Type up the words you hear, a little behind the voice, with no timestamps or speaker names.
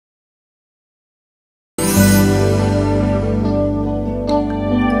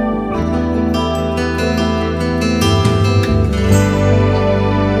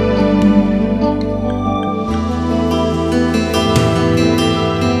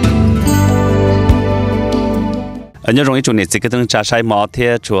nhớ trong chỗ này chỉ cái từng trả sai mỏ thì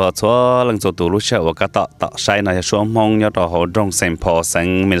chúa lần chỗ tụ lúc sau và cái tạo sai này xuống mong nhớ đó họ trong Saint Paul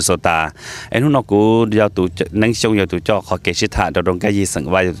sang Minnesota anh nó cũng giao tụ nâng xong giao tụ cho họ kể sự thật trong cái gì sang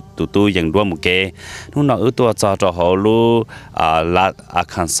vai tụ tôi dừng đua một cái nó ởตัวcho họ lu là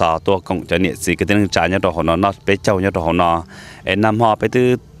Arkansasตัวcông cho này chỉ cái từng trả nhớ đó họ nó bé châu nhớ đó họ nó anh nằm họ bé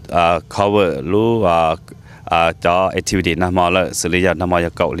từ cover lu cho activity nằm họ là xử lý nằm họ là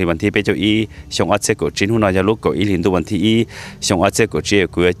cậu thì vấn thi bé cho ý xong ở xe của chính nó là lúc cậu ý liền tu vấn thi ý xong ở xe của chị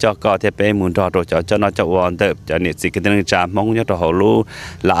của cho có thể bé muốn cho rồi cho nó cho hoàn được cho nên chỉ cái tiếng trả mong nhớ họ lu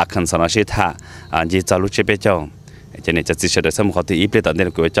là Arkansas nó sẽ thả chỉ cho lúc chị bé cho nênจะสิเดสมขอที่อีเปตอนเดีย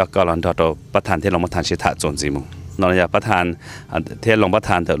วกูจะก็ลองทอประธานที่ลงประธานชิตาจนจิมุนอนอยากประธานที่ลงประธ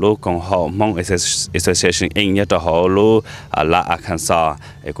านแต่ลูกของเขามอง association เองเนี่ยต่อเขาลูกละอาคันซอ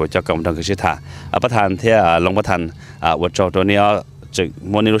กูจะกำลังคือชิตาประธานที่ลงประธานวัดโจตัวนี้จึง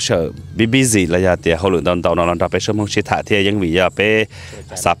วันนี้รู้สึกbusyเลยเดี๋ยวเขาหลุดตอนเราไปชั่วโมงชิตาที่ยังมีไป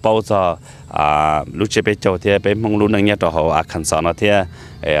สาเป้าจะลูกจะไปโจที่ไปมองรู้นั่งเนี่ยต่อเขาอาคันซอนะที่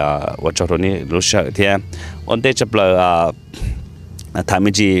วัดโจตัวนี้รู้สึกที่วันเดจะเปล่าทำ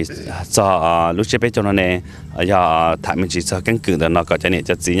มิจิจะลูกจะไปจนนั่นเองอย่าทำมิจิจะกันกึ่งแต่นก็จะเนี่ยจ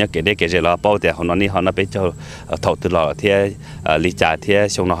ะจีเนี่ยเกเรเราเป้าแต่ของนั่นนี่เขาน่าไปเจ้าถอดตัวเราที่ลิจ่าที่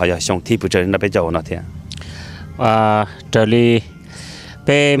ชงเราเขาอยากชงที่ผู้เจริญน่าไปเจ้านั่นที่เจริญเ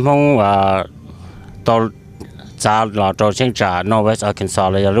ป็นมองตัวจ่าเราตัวเชียงจ่า Northwest Arkansas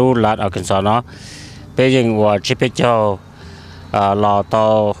เลยรู้รัฐ Arkansas เนาะเป็นยังว่าจะไปเจ้าเราตัว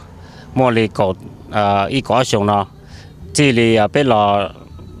มัวลีกดอีกอันชงเนาะที่ลีเป็นเรา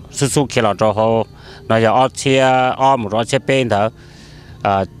สู้ๆขี้เราตัวเขาเราจะเอาเชียอ้อมเราเชียเป็นเถอะ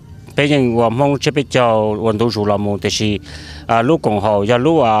เป็นยังว่ามองจะไปเจ้าวันดูสูเรามองแต่สิลูกของเขาอย่า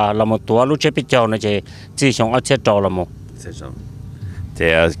รู้เรามองตัวลูกจะไปเจ้าเนี่ยจะที่ชงเอาเชียเจ้าเรามองแต่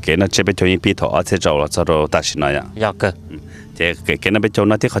เกณฑ์จะไปเจ้ายิ่งปีถอเอาเชียเจ้าเราจะเราตัดสินอะไรอยากเกิดแต่เกณฑ์ไปเจ้า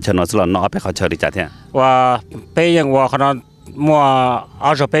นั่นที่เขาเชิญเราสุดเราไปเขาเชิญดิจ่าเท่ว่าเป็นยังว่าขนาดมัวเอา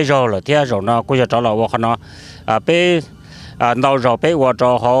จะไปเจ้าเลยที่เจ้าเนาะกูจะเจ้าเราว่าขนาดไปเราจะไปว่าจะ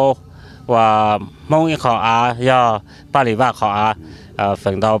เขาว่ามองอีกเขาอย่าปาริว่าเขา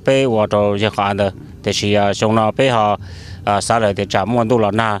ฝั่งเราไปว่าจะยังเขาเด้อแต่สิชงเราไปเขาสาเลยแต่จำมันดูเรา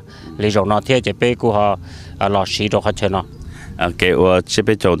หน้าหรือเราเนาะที่จะไปกูเขาหล่อสีตัวเขาเชิญเนาะ给我这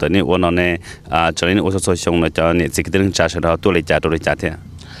边做的呢，我呢这里我所用的叫你这个等价是到多来价的。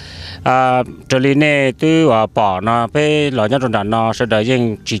这里呢对我宝呢被老年中呢是的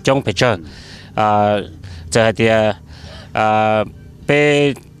用集中配置这的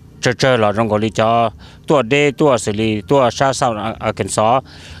被这老中国里叫多的多是里多沙少Arkansas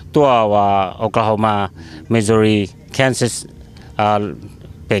多ว่าOklahoma Missouri Kansas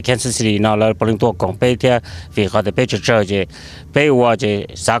ไปKansas Cityเนาะแล้วปริงตัวของไปที่ฝีเขาจะไปเจอจะไปว่าจะ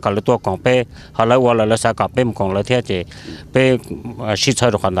สากับตัวของไปเขาแล้วว่าแล้วสากับไปของแล้วที่จะไปชิดเชอ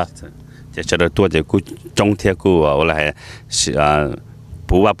ร์ทุกคนละจะเจอตัวจะกูจงเที่ยกูว่าอะไร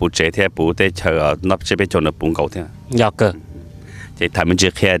ปูว่าปูเจเที่ยปูได้เชอนับจะไปจนปูเก่าเที่ยอยากเกิดจะทำมันจะ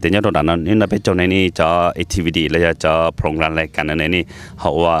แค่แต่เนี่ยตอนนั้นนี่นับไปจนในนี่จะ activity แล้วจะโปรแกรมอะไรกันในนี่เขา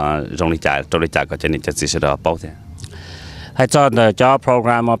ว่าตรงนี้จ่ายตัวจ่ายก็จะนี่จะสิสระเป้าเที่ยให้จอดจอโปรแก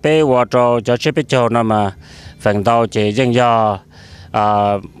รมมาไปว่าจะชิปไปจอนั่นมาฝั่งเราจะยังยา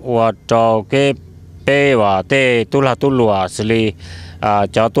ว่าจะเก็บไปว่าเตะตุลาตุลัวสิลี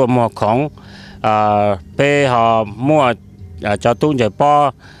จะตัวหมวกของไปหามั่วจะตุ้งจะป้อ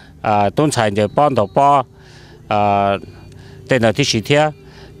ตุ้งใส่จะป้อนต่อป้อเต้นที่สีเทีย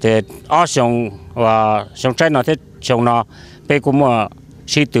จะอ้อชงว่าชงใจน่ะที่ชงน่ะไปกูมั่ว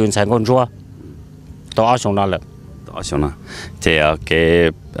สีตื่นใส่คนชัวตัวอ้อชงนั่นแหละ好像呢，这要给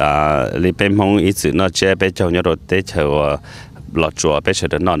你边碰一直那这边就要到得求老做被说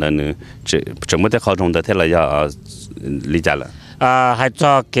的那呢，这么的好中的，他来要理解了。还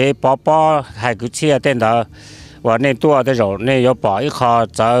做给宝宝还个吃点的，ว่าในตัว的肉呢要把一颗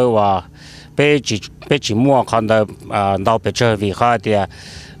在ว่า被寂寞看到到被这危害的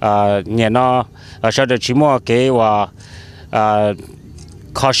เนี่ยเนาะ说的寂寞给ว่า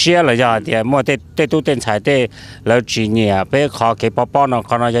เขาเสียเลยจ้ะเดี๋ยวมั่วเต้ตู้เต้นสายเต้แล้วจีเนี่ยไปขอเก็บป้อนเนาะเข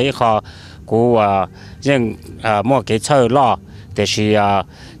าเนาะยังขอกูยังมั่วเก็บเช่าล่อแต่สิ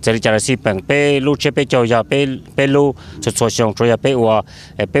จะได้จะสิเป็นไปลูกเชไปเจ้าอย่าไปลูกสุดๆชงช่วยไปว่า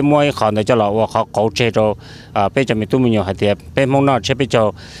ไปมั่วเขาเนี่ยจะหลอกว่าเขาเกาเจโรไปจะมีตู้มีอยู่หาเดียไปมั่วเนาะเชไปเจ้า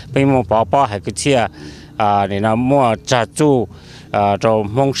ไปมั่วป้อให้กูเชี่ยนี่นะมั่วจัดจูจะ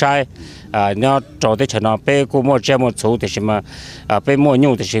มั่วใช้เนี่ยจอดได้ชนะไปกูมั่วเจ้ามั่วสูแต่สิมาไปมั่ว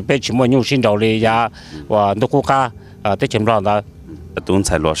ยุ่งแต่สิไปชิมั่วยุ่งสินดอกเลยยาว่านุกูก้าได้ชิมร้อนได้ตุ้งใ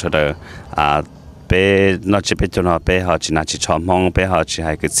ส่รถเสด็จ bé nó chỉ bé cho nó bé họ chỉ là chỉ chọn mong bé họ chỉ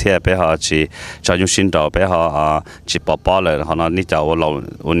hay cái xe bé họ chỉ cho dùng sinh đầu bé họ chỉ bỏ lại họ nó đi cho lâu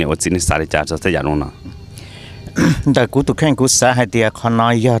nhiều chỉ đi xả đi trả cho thế dạng luôn nóแต่กูตุกแข่งกูสาหัสเดียขอนอ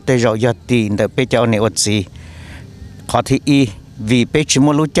ยาเตยอยาตีนแต่ไปเจ้าเนี่ยอดซีขอที่อีvìไปชิม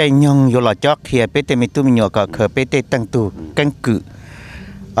รู้ใจยองอยู่หล่อจอกเขียไปเตมีตุ้มหยอกก็เคยไปเตตั้งตูกันกึ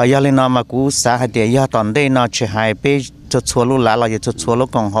ยาเลยนอมากูสาหัสเดียยาตอนได้นอเชหายไปจะชัวรู้หลาเราจะชัวรู้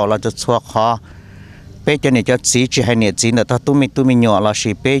กองหอเราจะชัวคอไปเจ้าเนี่ยจะสีจะให้เนี่ยสีเนี่ยถ้าตุ้มหยอกเราสิ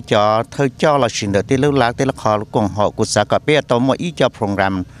ไปเจ้าเธอเจ้าเราสิเนี่ยที่เลือกลักที่ละครกองหอกูสากับไปตัวหมดอีเจ้าโปรแกร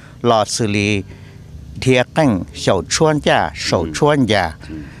มหล่อสื่อเทียกันเฉาชวนจ้าเฉาชวนยา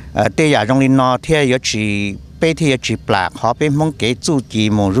เตียอย่างนี้นอเทียยจีไปเทียจีปลาขอไปมองเกจูจี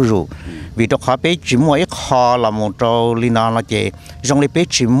มงรู้วิธีขอไปจีมัวอีคอเรามงโตลีนอเราเจจงเลยไป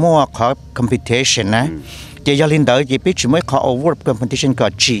จีมัวขอ competition นะเจียลินเดอร์จีไปจีมัวขอ over competition ก็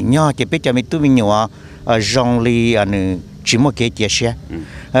จีเนาะจีไปจะมีตู้มีหนัวจงลีอันนึงจีมัวเกจีเชีย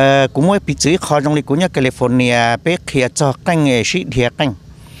กูมัวไปจีขอจงลีกูเนี่ยแคลิฟอร์เนียไปเขียจอกันชิเทียกัน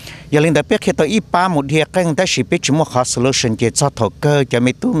อย่าลืมแต่เพื่อแค่ตัวอีป้าหมดเดียกันแต่สิเป็นชั่วโมงขอ solution เจจะถกเกอจะไ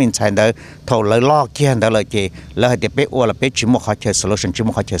ม่ตู้มินใช้เดอถกเลยลอกเกียนเดอเลยเจแล้วเดี๋ยวไปอ้วนแล้วเป็นชั่วโมงขอเจอ solution ชั่วโม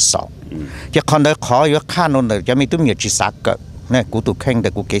งขอเจอสอบจะคนเดอขออยู่ข้างนู้นเดอจะไม่ตู้มีจีสักเกอเนี่ยกูตุกแข่งเดอ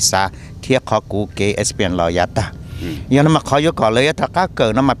กูเกษาเทียขอกูเกสเปียนลอยตาอย่างนั้นมาขออยู่ก่อนเลยถ้าก้าเกิด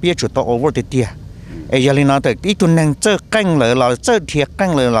นั้นมาเปี้ยจุดตัว over เตี้ยอย่าลืมแต่อีตัวนั่งเจอกันเลยเราเจอเทียกัน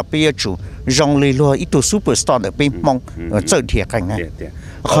เลยเราเปี้ยจุจงเลยรัวอีตัว superstar เดอไปมองเจอเทียกันนะ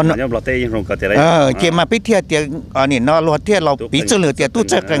คนเราเตยรงก็เตยเกี่ยมาไปเที่ยวเที่ยวอันนี้นอรัวเที่ยวเราปีเจริญเที่ยวตู้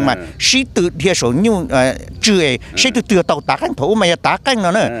เจอกันมาชีตุเที่ยวสวนยูจื้อชีตุเที่ยวต่อตากันถูไม่ตากันเ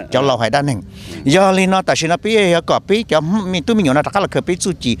นาะจะเราให้ด้านหนึ่งยาลีนอแต่ฉันไปก็ไปจะมีตู้มีอยู่นะตะกันเราเคยไปจู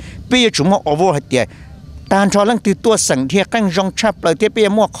จีไปจุ่มโอเวอร์ให้เที่ยวตานชอลังตีตัวสังเที่ยวกันจงชับเลยเที่ยวไป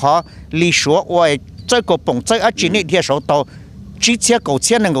มั่วขอลีชัวไว้เจ้าก็ป่งเจ้าอาจีนี่เที่ยวสาวโตจีเชี่ยกูเ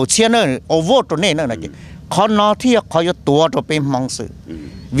ชี่ยนั่งกูเชี่ยเนาะโอเวอร์ตัวนี้เนาะนะขอนอที่ขอยตัวตัวเป็นมองสื่อ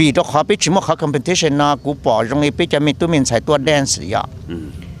vì đó khó biết chỉ một khó competition nào cũng bỏ trong này biết cho mình tụi mình xài tua dance ya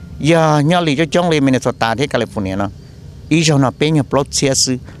ya nhớ lý cho trong này mình sẽ tạt thế California nó ý cho nó biết nhớ plot xe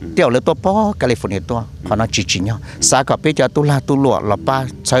sư tiểu là tua bỏ California tua còn nó chỉ nhau sao có biết cho tu la tu lụa là ba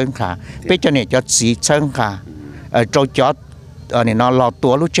chân cả biết cho này cho chỉ chân cả cho này nó lọt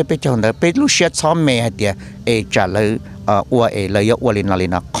tua lúc chưa biết cho nó biết lúc xe xóm mẹ hay tiệt trả lời lời yêu lên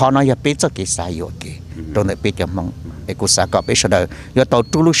nó khó nó ya biết cho cái sai rồi kì rồi này biết cho mongกูสากับไปเสดอยาต่อ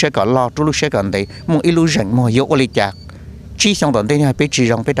ทุลุเชก็รอทุลุเชกันได้มึงอิลูชันมึงยกอลิจากชี้ส่งตอนนี้ไปจี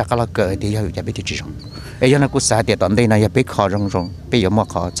จงไปดักละเกิดที่อยู่จะไปจีจงยันกูสาเดียตอนนี้นะไปขอจงไปยม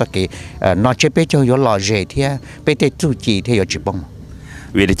ขอสักกี่นอเชไปเจ้าอยู่หล่อเจที่ไปเตะจูจีที่อยู่จีบง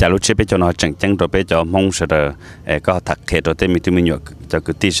วิธีจะรู้เชไปเจ้าเนาะจังตัวไปเจ้ามงเสดก็ถักเขตตัวเต็มมีตัวมีหยกจะ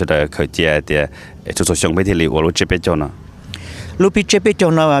คือตีเสดเคยเจียเดียสุดๆส่งไปที่หลิวรู้เชไปเจ้าเนาะรู้ไปเชไปเจ้า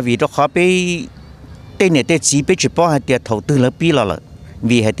เนาะวิธีขอไปเต้นเนี่ยเต้นจีไปจีบให้เดียถตัวแล้วปีละ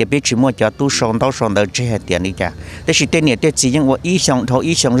vìให้เดียไปจีมัวจะตู้ส่งเดินเจให้เดียนี่จ้ะแต่สิเต้นเนี่ยเต้นจียังว่าอีส่ง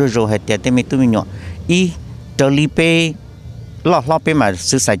รู้ให้เดียเต้นไม่ตุ้มหยออีเดลีไปล้อไปมา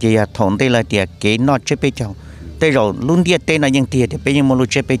สื่อสารเจียถงได้ละเดียเก๋นอเจไปเจ้าแต่เราลุ้นเดียเต้นนะยังเดียเดียไปยังมัวรู้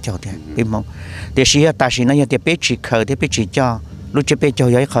เจไปเจ้าเดียไปมองเดียสิฮะตาสินะยังเดียไปจีเขาเดียไปจีจ้ารู้เจไปเจ้า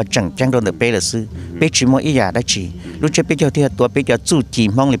ย้ายเขาจังโดนเดือไปละซื้อไปจีมัวอีหยาได้จีรู้เจไปเจ้าเดียตัวไปเจ้าจู่จี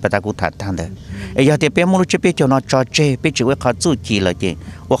มองเลยปะตากูถัดทางเด้ออย่าเดี๋ยวไปมัวรู้เจไปเจ้าน้อจอเจไปจีว่าเขาจู่จีเลยเจ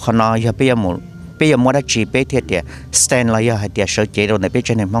ว่าเขาน้ออย่าไปมัวได้จีไปเทียเดียสแตนเลยอย่าเดียเสเจโดนไปเ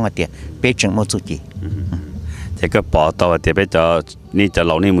จ้าเนี่ยมองเดียไปจังมัวจู่จีแต่ก็ปอต่อเดี๋ยวไปเจ้านี่จะเ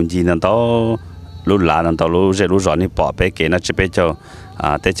รานี่มุนจีนั่นต่อรู้หลานนั่นต่อรู้เจรู้สอนนี่ปอไปเกณฑ์นั่นจะไปเจ้า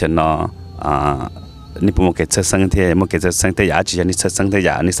แต่ฉันเนาะนี่ผมก็จะสังเกตมันก็จะสังเกตยาจีนี่สังเกตย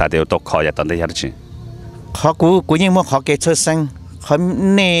านี่สาเดียวตกคอยาตอนได้ยาจีเขากูยังมัวเขาเกจะสังเขา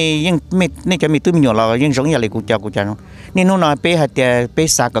เนี่ยยังไม่เนี่ยจะมีตุ้มหยอเรายังร้องอย่างไรกูจะนี่นู่นน่ะไปหาเดียไป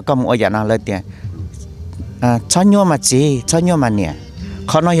สากก็มัวอย่างนั้นเลยเดียช้อนยัวมาจีช้อนยัวมาเนี่ยเ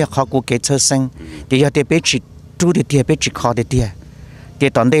ขาน้อยเขากูเกจะสังเดี๋ยวเดียไปจิดูเดียไปจิคอเดีย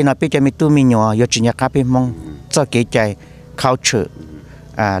ตอนเดียน่ะไปจะมีตุ้มหยอยจิญญาคาไปมองจะเกใจเขาเชื่อ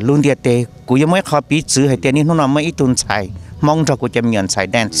ลุงเดียเตกูยังไม่ขอปีซื้อให้เดียนี่นู่นน่ะไม่ตุนใส่มองจะกูจะมีอันใส่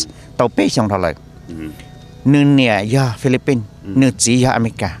แดนซ์ตัวเป๊ะช่างเท่าไรนึงเนี่ยยาฟิลิปปินส์นึงจียาอเม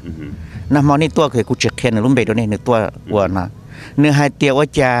ริกาน้ำมันนี่ตัวเคยกูเช็คแค่นึงรุ่มเบตัวนี้นึงตัววัวนะนึงให้เดียวว่า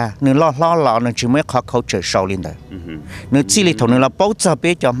จะนึงล้อนึงชิมไม่ขอเขาเจอชาวลินเดอร์นึงจีริถงนึงเราปุ๊บจะไป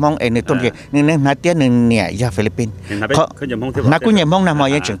จะมองเองในต้นเดียนึงให้เดียนึงเนี่ยยาฟิลิปปินส์เขานักกูเนี่ยมองน้ำมัน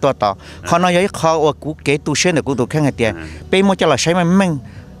ยังจึงตัวต่อเขาน้อยเขาว่ากูเกตูเช่นเดียวกูตัวแค่ไงเดียไปมั่วจะเราใช้มันมั่ง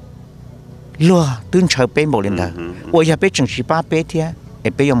ลัวตื่นเช้าไปหมดเลยนะว่าอย่าไปจึง18 ไปเทีย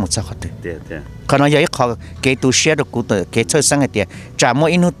bây giờ một sao hết tiệt tiệt còn nói vậy họ cái tu sửa được cụ tự cái chơi sang cái tiệt trả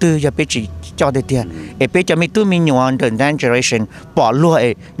mỗi inu tư giờ bây chỉ cho được tiệt bây giờ mình tu mình nhon the generation bỏ lúa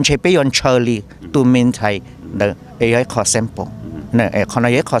chỉ bây giờ chơi li tu mình thay được ấy họ sample nè còn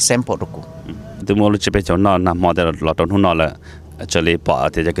nói vậy họ sample được cụ tu mua lúc chỉ bây giờ nó nằm mò để lọt trong thùng nó là cho lấy bỏ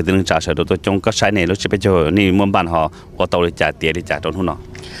thì cái tiếng trả sợ tôi trong các sai này lúc chỉ bây giờ ni muốn bàn họ có tàu để trả tiền để trả trong thùng nó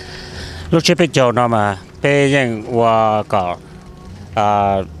lúc chỉ bây giờ nó mà bây giờว่าก็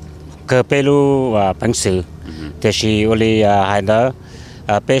cơ bây lu bằng sự thì chỉ oli hay đó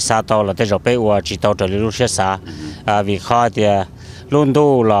bây sa tàu là thì rồi bâyว่าchỉ tàu trở lại lúc sa vì khó thì luôn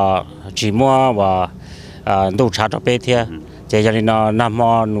đâu là chỉ mua và đâu trả cho bây thì cho nên nó nằm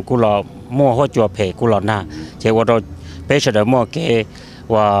mò cũng là mua hoa chùa phê cũng là na thìว่าเราbây giờ đó mua cái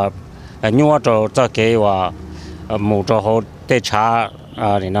ว่าnhua cho cáiว่าmua cho họ để trả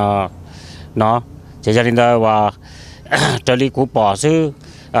thì nó cho nên đóว่า这里古保是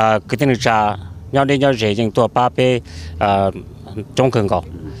个定查要的要人人多把被中肯高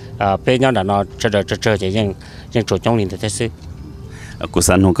被要的呢这人做中领的这是กู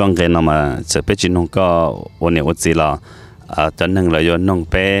สันหงก็เงินเนาะมาจะไปจีนหงก็วันนี้วันจีละตอนหนึ่งเลยย้อนน้อง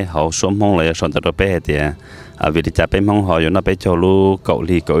ไปเขาสวมห้องเลยสอนตัวไปเดียวิธีจะไปห้องเขาย้อนไปเจ้าลูกเกาห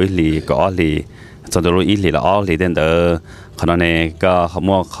ลีเกาหลีเกาหลีสอนตัวลูกอีหลีละอ้อหลีเดินเด้อขณะนี้ก็เขา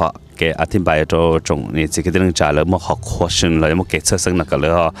มั่วเขาแกอธิบายตัวจงนี่สิ่งที่เรื่องจ่ายเลยมั่วเขาควบคุมเลยมั่วเกิดซึ่งนักเลย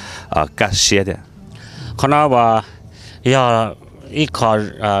กัดเสียเดียขณะว่าอย่าอีกข้อ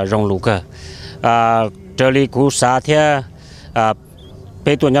รงลูกเจริญกุศลเทียเ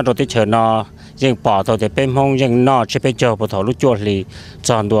ป็นตัวนี้ตัวที่เชิญนอยังปอตัวที่เป็นห้องยังนอจะเป็นเจ้าปฐมลูกจวดลีจ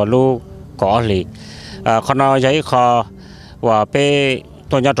อนตัวลูกก่อลีขณะยังอีกข้อว่าเป็น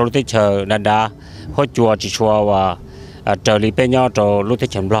ตัวนี้ตัวที่เชิญนันดาหัวจวดจีชัวว่าเจริญเป็นยอดตัวลูกที่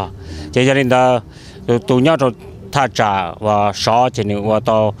เชิญบล้อจะยังได้ตัวนี้ตัวท่าจ่าว่าสอจะนึกว่า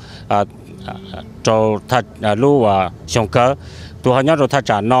ตัวท่าลูกว่าชงเกอตัวนี้ตัวท่า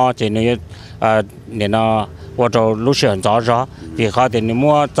จ่านอจะนึกเนี่ยนอว่าตัวลูกเสือจ่อจ่อvìเขาเดี๋ยว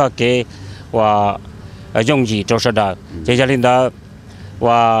มั่วจะเกี่ยวว่า用意就是的接下来的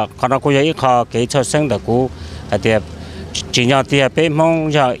ว่าขณะกูยังอีกข้อเกี่ยวกับแต่กูเดี๋ยวจริงๆเดี๋ยวไปมอง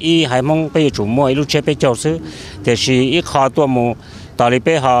จะอีให้มองไปจุ่มมั่วอีลูกเชไปเจ้าซื้อเดี๋ยวสิอีข้อตัวมูตอนนี้ไป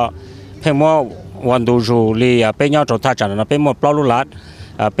หาเพิ่งมั่ววันดูรูลีไปย้อนตัวท่าจันทร์ไปมั่วปลาลูกหลาน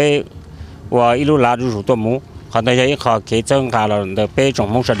ไปว่าอีลูกหลานดูตัวมูขณะยังอีกข้อเกี่ยวกับการเดี๋ยวไปจง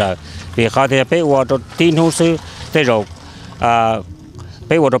มองเสด็จvìเขาเดี๋ยวไปว่าตัวตีนหูซื้อได้เราไ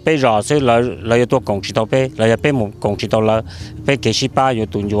ปว่าเราไปรอซื้อเราตัวกงจิตเอาไปเราไปหมู่กงจิตเอาเราไปเกษีป้าอยู่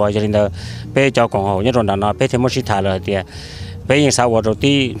ตุนอยู่อะไรนั่นไปเจ้ากงเขาเนี่ยตอนนั้นไปเทมสิทาเลยเดียไปยังสาวเรา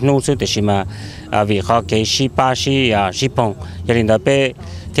ที่นู่นซื้อแต่ชิมาวิเขาเกษีป้าสิพงอย่างนั้นไป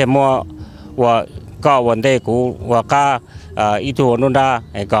เทมว่าก็วันเด็กกูว่าก็อีตัวนู่นได้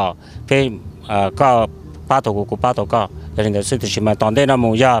ก็ไปก็ป้าตัวกูป้าตัวก็อย่างนั้นซื้อแต่ชิมาตอนเด็กน้ำ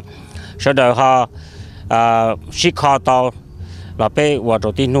มูยาsau đó họ xích họ tàu là bé và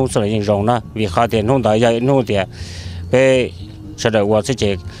đầu tiên nuôi sẽ hình dung đó vì họ tiền nuôi tại vậy nuôi thì bé sau đó và sẽ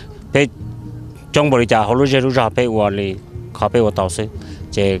chỉ bé trong bối cảnh họ lúc ra bé và li họ bé và tàu sẽ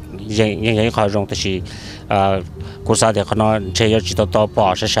chỉ những họ dùng thì cố sa thì họ nói chỉ chỉ tàu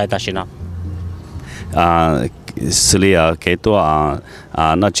bỏ sẽ sai ta xin nó xử lý cáiตัว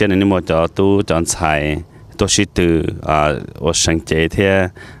nó trên này một chỗ tu chọn xàiตัวสิตัวว่าสังเกตที่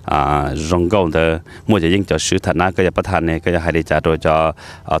รงกงเดอมั่วจะยิ่งจะซื้อฐานะก็จะประทานเนี่ยก็จะให้ได้จ่ายโดยจะ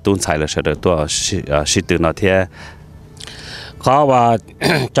ตุ้นใส่เลยเสด็จตัวสิตัวนั่นที่เขาว่า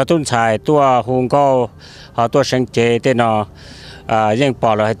จะตุ้นใส่ตัวหุงก็ตัวสังเกตเนาะยังปล่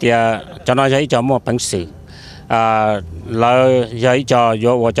อยเลยที่จะน้อยจะมั่วปังสื่อแล้วจะโย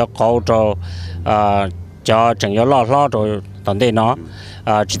ว่าจะเขาจะ整要ล่อโดยตอนเด็กเนาะ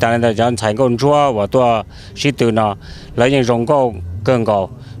chỉ ta nên là dân thành công chúa và tôi sĩ tử nó lấy những rong câu gần cầu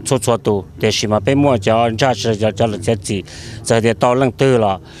chua tù để chỉ mà bên mua cho anh cha cho là chết gì giờ thì tao lần tư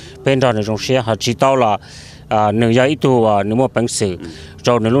là bên đó là rong xe họ chỉ tao là nửa giờ ít tu và nửa mua bánh sứ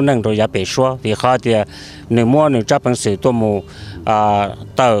rồi nửa lúc năng rồi giá bể xóa vì họ thì nửa mua nửa chấp bánh sứ tôi mua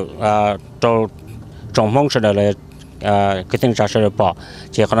tờ rồi trồng mông sẽ là cái tiếng trả sẽ bỏ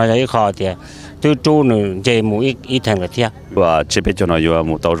chỉ còn là họ thì tôi chú nữa dễ mua ít thằng là thiệt và chỉ biết cho nó vừa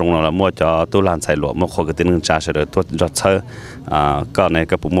mua tàu rong là mua cho tôi làm xài lụa mua khô cái tiếng trả sẽ được tôi rất sợ cái này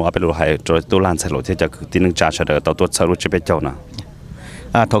cái bụng mua áp lực hay rồi tôi làm xài lụa thì cho tiếng trả sẽ được tàu tôi sợ lúc chỉ biết cho nó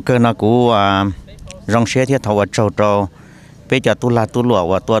thầu cơ nó cũng rong xe thì thầu trâu bây giờ tôi là tôi lụa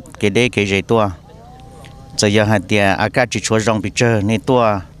và tôi cái đấy cái gì tôi giờ hai tia cái chỉ cho rong bị chơi nên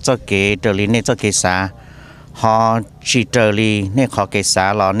tôi cho cái trở lại nên cho cái xã họ chỉ trở lại nên họ cái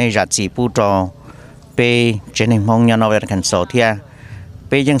xã là nên ra chỉ bù trò về trên hình mong nhau nói về cảnh số thì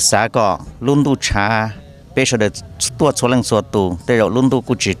bây giờ xã có luôn tu cha bây giờ được tua số lần số tu để rồi luôn tu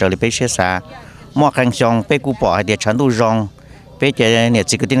cũng chỉ trở lại bây giờ xã mua khăn xong bây cú bỏ để chán tu rong bây giờ này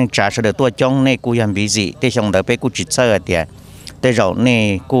chỉ có tiếng trả sẽ được tua trong này cú làm gì để xong đó bây cú chỉ chơi để rồi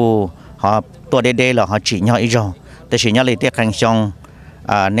này cú họ tua đây là họ chỉ nhau ít rồi để chỉ nhau lấy tiếc khăn xong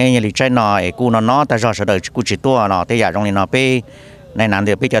nên như trái nọ cú nó tại rồi sẽ được cú chỉ tua nó để giờ trong này nó bây này nằm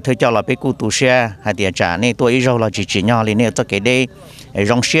được bây giờ thôi cho là bây cú tu xe hay tiền trả này tua ít rồi là chỉ nhau lấy này cho cái đây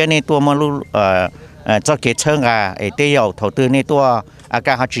rong xe này tua mà lu cho cái chơi để giàu đầu tư này tua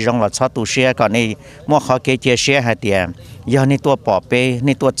cả họ chỉ rong là cho tu xe còn này mua khó cái chia xe hay tiền giờ này tua bỏ bê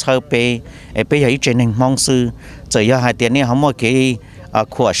này tua chơi bê bây giờ ít trên hình mong sư giờ giờ hay tiền này họ mua cái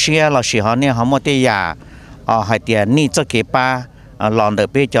của xe là chỉ họ này họ mua cái nhà hay tiền này cho cái ba làm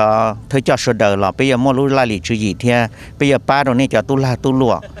được bây giờ thôi cho số đời là bây giờ mua lúa lại lì chữ gì thế bây giờ ba rồi này cho tu la tu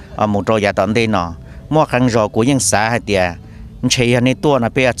lụa một rồi giờ tận đây nọ mua khăn rồi của những xã hay tiền chỉ này tua là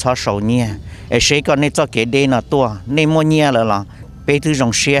bây giờ cho sầu nhia sẽ còn này cho cái đây là tua này mua nhia là bây thứ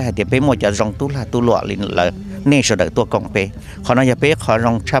rong xe hay tiền bây mua cho rong tu la tu lụa là này số đời tua cộng bây họ nói giờ bây họ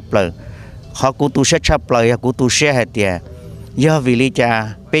rong chắp lời họ cú tu sẽ chắp lời cú tu xe hay tiền giờ vì lý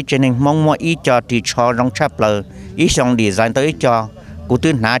cha bây giờ nên mong mua ít cho thì cho rong chắp lời ít xong design tới cho cú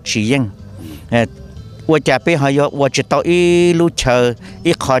tu nã chỉ riêng我家背后有我知道一路车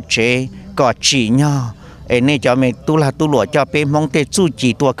一考车个只鸟，那叫咩杜拉杜罗叫背蒙得住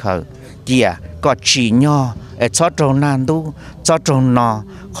几多口，姐个只鸟，操中难度，操中呢，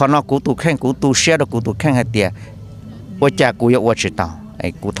可能古杜看古杜写的古杜看还点，我家古有我知道，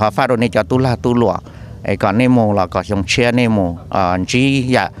古头发的那叫杜拉杜罗，个那么了个用车那么只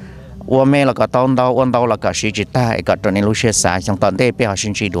呀。我们那个当到问到那个谁知道，个这里路些啥，像当地不好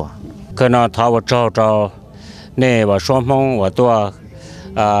生知道。可能他我找那我双方我多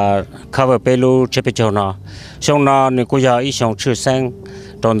cover 贝鲁这边就呢，像那你估计一项出生，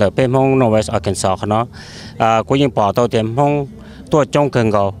当的北方 Northwest Arkansas 可能估计跑到点方多中更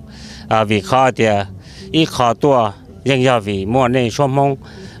高为考的，一考多人家为莫那双方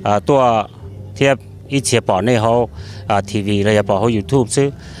多贴一切跑那好TV 了也跑好 YouTube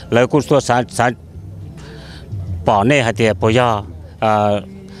是，แล้วกูตัวสาร跑那还得不要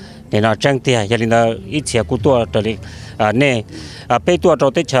นี่เราจังเตียอย่างนี้เราอีเสียกูตัวตัวนี้เนี่ยไปตัวเรา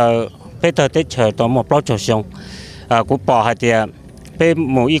ได้เจอไปเธอได้เจอตัวหมดปลอดจงกูปอให้เตียไป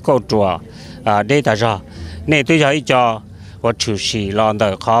หมู่อีกตัวได้แต่จะเนี่ยตัวอย่างอีจอว่าชื่อสีเราเดิ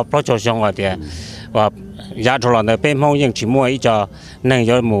นเขาปลอดจงว่าเตียว่ายาทุเราเดินไปมองยังชิมัวอีจอนั่ง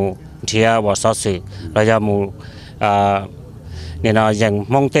ยอดหมู่เทียว่าสอสื่อเราจะหมู่เนี่ยเรายัง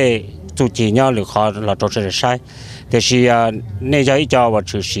มองเตะจุดจีเนาะหรือเขาเราตัวจะใช้แต่是那叫一家我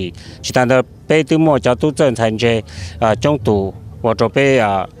出席，其他的被对么叫都正参加中途我就被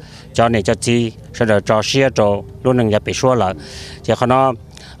叫那叫鸡，是的找些找路人也别说了，就可能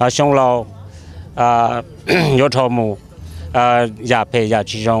上楼有头目也陪也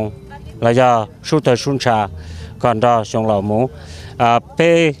其中，那叫树头树茶，看到上楼木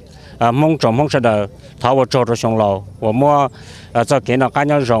被梦中梦是的，他我找着上楼，我么在给那干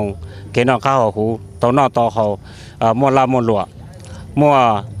样用，给那干好湖，到那到好。mua la mua lụa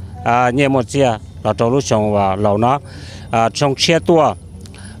mua nhẹ một chia là trâu lúc trồng và lẩu nó trồng chia tua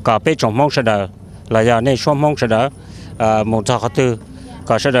cả bên trồng mông sẽ đỡ là giờ nên xoa mông sẽ đỡ một thọ tư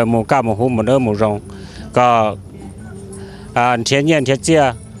cả sẽ đỡ một cá một hũ một đỡ một rồng cả thiên nhiên thiên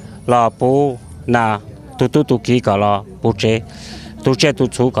chia là bù na tu kỹ cả là bù chế tu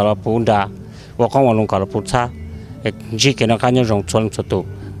chú cả là bù đa và con vào lồng cả là bù xa chỉ cái nó cá nhân rồng xuân xuất tu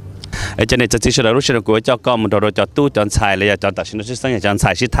cho nên chỉ là lúc sau của cho con mình rồi cho tu chọn xài là chọn tập sinh nó sinh chọn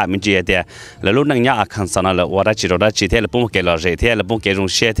xài sĩ tham mình chỉ là lúc năng nhã khăn sao là ở đó chỉ thế là bung cái lò rễ thế là bung cái rong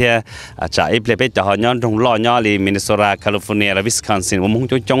xe thế trái ít bây giờ họ nhon rong lò nhon li Minnesota California là Wisconsin muốn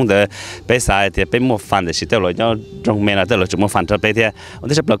cho trong đó bây giờ thì bây mua fan để chỉ theo rồi nhon rong men là theo rồi chúng mua fan cho bây thế ông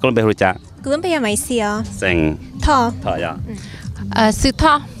thấy sắp là con bây giờ cha con bây giờ mấy xí à sinh thọ ya sư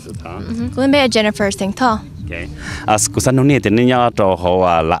thọ con bây giờ Jennifer sinh thọ okay cú san nông nghiệp thì nên nhớ cho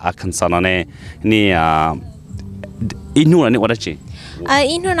họ là khăn sao này ni inu là ni what chứ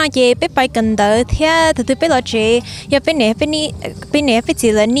inu nó chỉ biết bài cần đỡ thế từ từ biết là chỉ ya bên này bên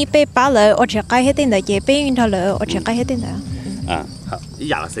chỉ là ni biết bảo là ở chỗ cái hết tiền là chỉ bên đó là ở chỗ cái hết tiền là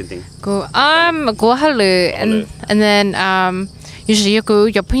yeah same thing go hello and then usually you go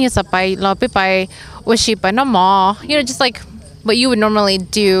your opinions up by la biết bài worship by no more just like what you would normally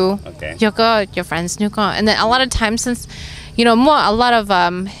do, your friends, and then a lot of times since, a lot of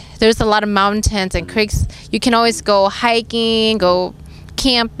there's a lot of mountains and creeks, you can always go hiking, go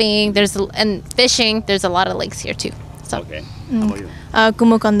camping. And fishing. There's a lot of lakes here too. cũng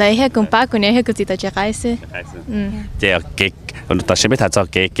một con đấy hay cũng ba con này hay cũng chỉ tới chơi cái sự chỉ cái tao sẽ biết thay cho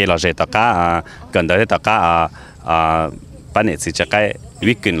cái lo gì tất cả gần đấy tất cả ban này chỉ cái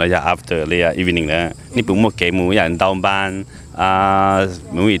weekend là after là evening làนี่ผมmột cái muốnอย่างđào ban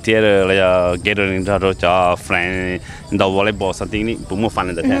muốnอีเทียlà gathering cho friend đào volleyball something นี่ผมmột fan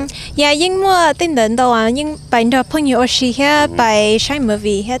เลยyeah ยิ่งมั่วติดเดินตัวยิ่งไปเดินพงอยู่สิแค่ไปใช้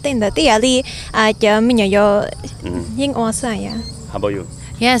movie แค่ติดเดินที่อะไรจะมีอย่างยิ่งอ้วนใช่อ่ะ How about you?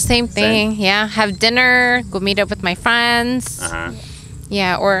 Yeah, same thing. Yeah, have dinner, go meet up with my friends.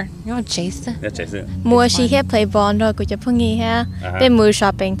 Yeah, or Jason. Yeah, Jason. มัวสิแค่ play ball ด้วยกูจะพงงี้แค่เป็นมือ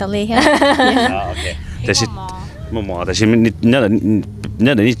shopping ตะเลยแค่ Okay. แต่สิมัวแต่สิ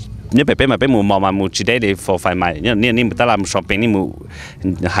เนี่ยไปมาไปมัวจีได้ for five ใหม่เนี่ยตลาด shopping นี่มัว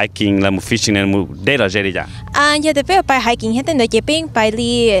hiking แล้วมัว fishing แล้วมัวได้ละเจดีจ้ะอย่าแต่ไป hiking แค่แต่เดี๋ยวจะไป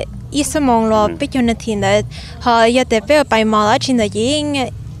ลีอีสมองรอไปจนนาทีเลยพออย่าแต่ไปมาแล้วชินเดี๋ยวยิ่ง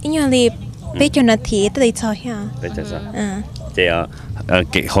อย่างลีไปจนนาทีแต่ได้ชอบอ่ะได้จ้ะ这样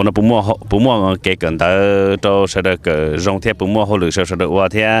给好那不摸给跟到都说的个容天不摸好绿说的我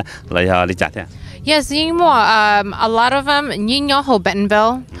天来下你咋天 Yes, you more a lot of them you know how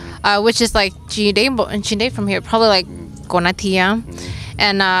Bentonville which is like G-Day from here probably like Gonatia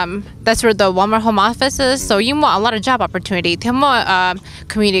and that's where the Walmart home office is so you more a lot of job opportunity more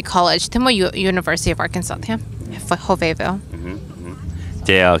community college more University of Arkansas for Hoveyville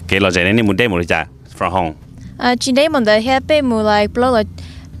这样给老姐你没得没得 from home chị đấy mình đợi hết bé mù lại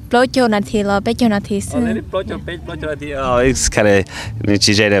blow cho nát thì là bé cho nát thì xưa blow cho nát thì it's kind of 你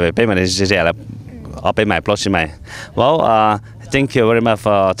直接的bé mà直接了我俾埋 blow 去埋 well thank you very much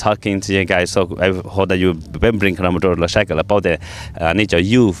for talking to you guys so I hope that you bring ขนมตัวละใช้กันแล้วเป้าแต่นี่จะ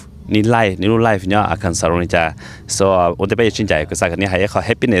youth นี่ไลฟ์เนี่ยอาการสารนี่จ้ะ so วันที่ไปชินใจก็สักนี้ให้เขา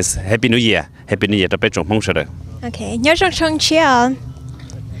happiness happy new year จะไปจงพงษ์เฉย okay ยอดชงเชี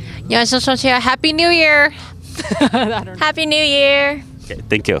ยร์ Happy New Year Happy New Year okay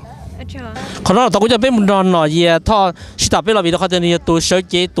thank you 可能大家被mun don no ye tho sita pe lo bi do kha ni tu so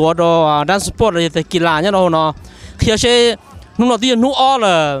ke tu do dance sport le te kila nya no no khia se nu no ti nu all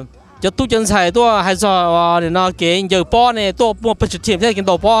leจะตู้จันใส่ตัวให้ซอเนี่ยนะเก่งเยอะป้อเนี่ยตัวมัวประจุเทียมที่กิน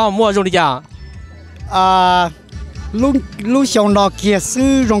ตัวป้อมัวจงดีจ้าลุงชงนอเกียซื้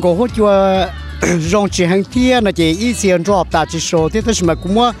อรงก็หัวจัวรงจีหังเทียนะจีอีเซียนรอบตาจิโซที่ตัวสมัยกู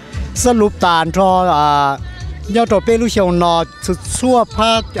มัวสรุปตานทอยอดตัวเป็นลุงชงนอสุดชั่วพ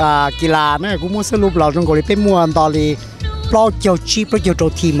ากีฬาเนี่ยกูมัวสรุปเรารงก็เลยเป็นมัวตอนนี้ปลอกเจียวชีปลอกเจียวตัว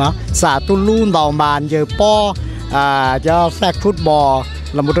ทีมอ่ะสาตุลุ่นดอกบานเยอะป้อจะแฟลกฟุตบอล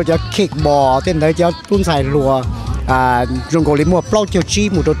là một đôi kick ball tên đấy cho tuôn xài lùa dùng cổ lý mua plau chiều chi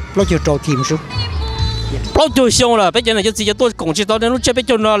một đôi plau chiều trâu thìm xuống plau chiều xong là bây giờ này cho chỉ cho tôi cùng chỉ tao nên lúc chơi bây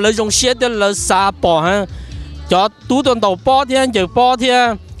giờ nó lấy dùng xe để lấy xả bỏ ha cho tú tuần đầu bỏ thiên giờ bỏ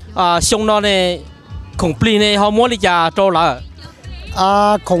thiên xong nó này cùng pli này họ muốn đi nhà trâu là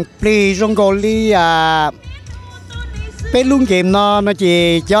cùng pli dùng cổ lý bên luôn game nó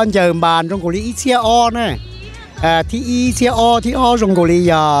chỉ cho giờ bàn dùng cổ lý ít xe o nàyที่อีเสียที่รงโกลี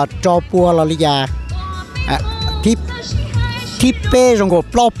ยาจอปัวลลียาที่เป้รงโก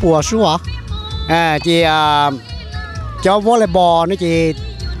ปลอปัวชัวจีจอวอลเลย์บอลนี่จี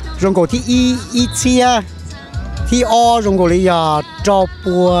รงโกที่อีเสียที่รงโกลียาจอ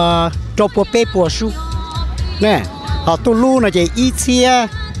ปัวเป้ปัวชัวเนี่ยตัวลูน่ะจีอีเสีย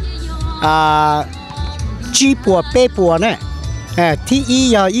จีปัวเป้ปัวเนี่ยที่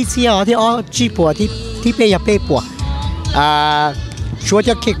อีเสียที่จีปัวที่เป้ยาเป้ปัวชัวจ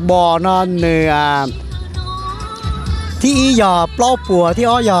ะคิกบอลนั่นเนี่ยที่ยาเปล่าปัวที่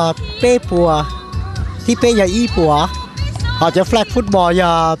ยาเป้ปัวที่เป้ยาอีปัวอาจจะแฟลกฟุตบอลย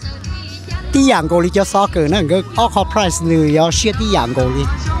าที่อย่างเกาหลีจะซอเกินนั่นก็คอไพรส์เนี่ยยาเชียที่อย่างเกาหลี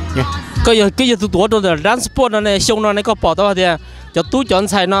ก็อยู่ตัวตัวเดินดันสปอร์ตนั่นเนี่ยช่วงนั้นก็ปอดตัวเดียวจะตู้จอน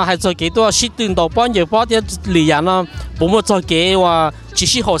ใส่เนาะให้做几多时段到半夜8点里呀呢不么做给话只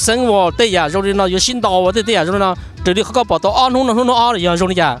是好生活对呀就是呢有新到我对呀就是呢这里เขาบอกตัวอ้อนนู่นอ้อนอย่าตรง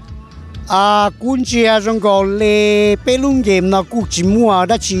นี้จ้ะกุญแจตรงก็เลยไปลุงเกมนะกูจิมัวไ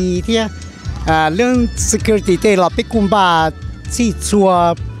ด้ชีเที่ยเรื่อง security เตเราไปกุมบาที่ชัว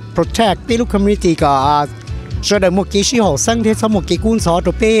protect ไปลุง community ก็ช่วยได้หมดกี่ชีหอสังเที่ยสมกี่กุญสอ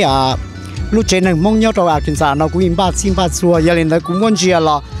ตัวไปลูกเจนึงมองยอดตัวกินสารเรากูอินบ้าซิมบ้าชัวอย่าเล่นเลยกูมั่นใจล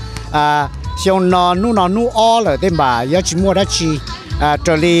ะเชียวนอนนู่อ้อเลยเต็มบ่ายาจิมัวได้ชีจ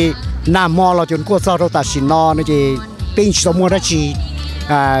ะเลยน้ำมอเราจนกูสอเราตัดสินนอนนี่จีเป็นสมัวได้ชี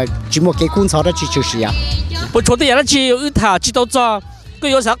จิมัวเกี่ยกุนสอได้ชีชื่อเสีย不错的，那去一塔知道做，个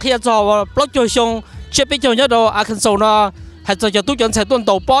有啥可以做我不就像这边就那度阿肯做呢，还做就都讲才端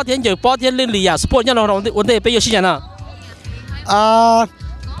到8天就8天零里呀，是不？那种我得被有些人啊。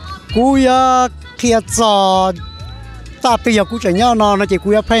cú kia cho ta bây giờ cú chỉ nhau nó chỉ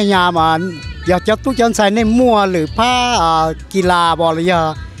cú phải nhà mà giờ cho tôi chân sai nên muaหรือผ้ากีฬาบอลเลย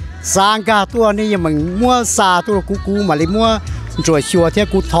สร้างกาตัวนี่มันมัวซาตัวกูมาเลยมัวจวยชัวที่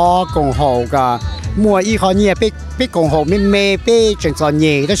กูท้อกงหอกะมัวอีเขาเนี่ยไปกงหอกไม่ไปจังสอนเ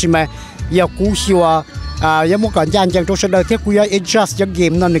นี่ยได้ใช่ไหมอย่ากูชัวยังมัวก่อนยันจังตัวเสด็จที่กูยัง adjust ยังเก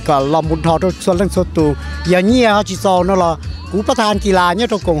มนั่นนี่ก็ลำบุญทอตัวส่วนเรื่องส่วนตัวอย่างเนี่ยเขาจีโซนั่นหรอกูประธานกีฬาเนี่ย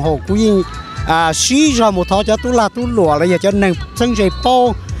ตัวกงหอกกูยิ่งชี้จอมุทอจะตุลาตุหลัวเลยอยากจะหนึ่งซึ่งใจโป้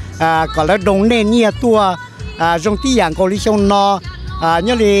ก็แล้วดงเนเนี่ยตัวตรงที่อย่างกอลิชงนอเ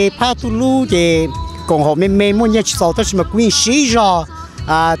นี่ยเลยพาตุลูเจกงหอมเมย์มุ่งเนี่ยสาวตัวสมัครวิ่งชี้จอ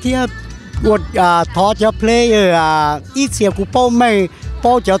ที่วดทอจะเพลย์อีเสียกูโป้ไม่โ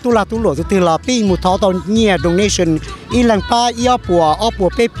ป้จะตุลาตุหลัวตัวละปีมุทอตอนเนี่ยดงเนชั่นอีหลังป้าอีปัวอ้อปัว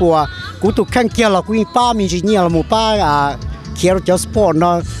เป้ปัวกูตุกข้างเกียร์ละกูวิ่งป้ามีจีเนี่ยละหมู่ป้าเขียนจะสปอร์ตเน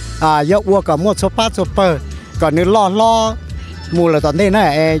าะยกวัวกับมวดโซป้าโซเปอร์ก่อนนี้ล่อมูลตอนนี้นะ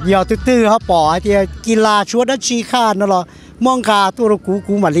ยาวตื้อเขาปล่อยที่กีฬาชัวร์ดัชชีคานั่นหรอมองกาตัว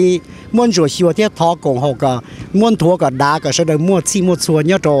กูมาลีม้วนจั่วชัวที่ท้อกงหกก็ม้วนทัวกับดาก็แสดงม้วนซีม้วนชัวเ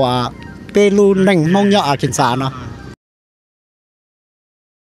นี่ยตัวเปรูหนึ่งมองยาอากินสาเนาะ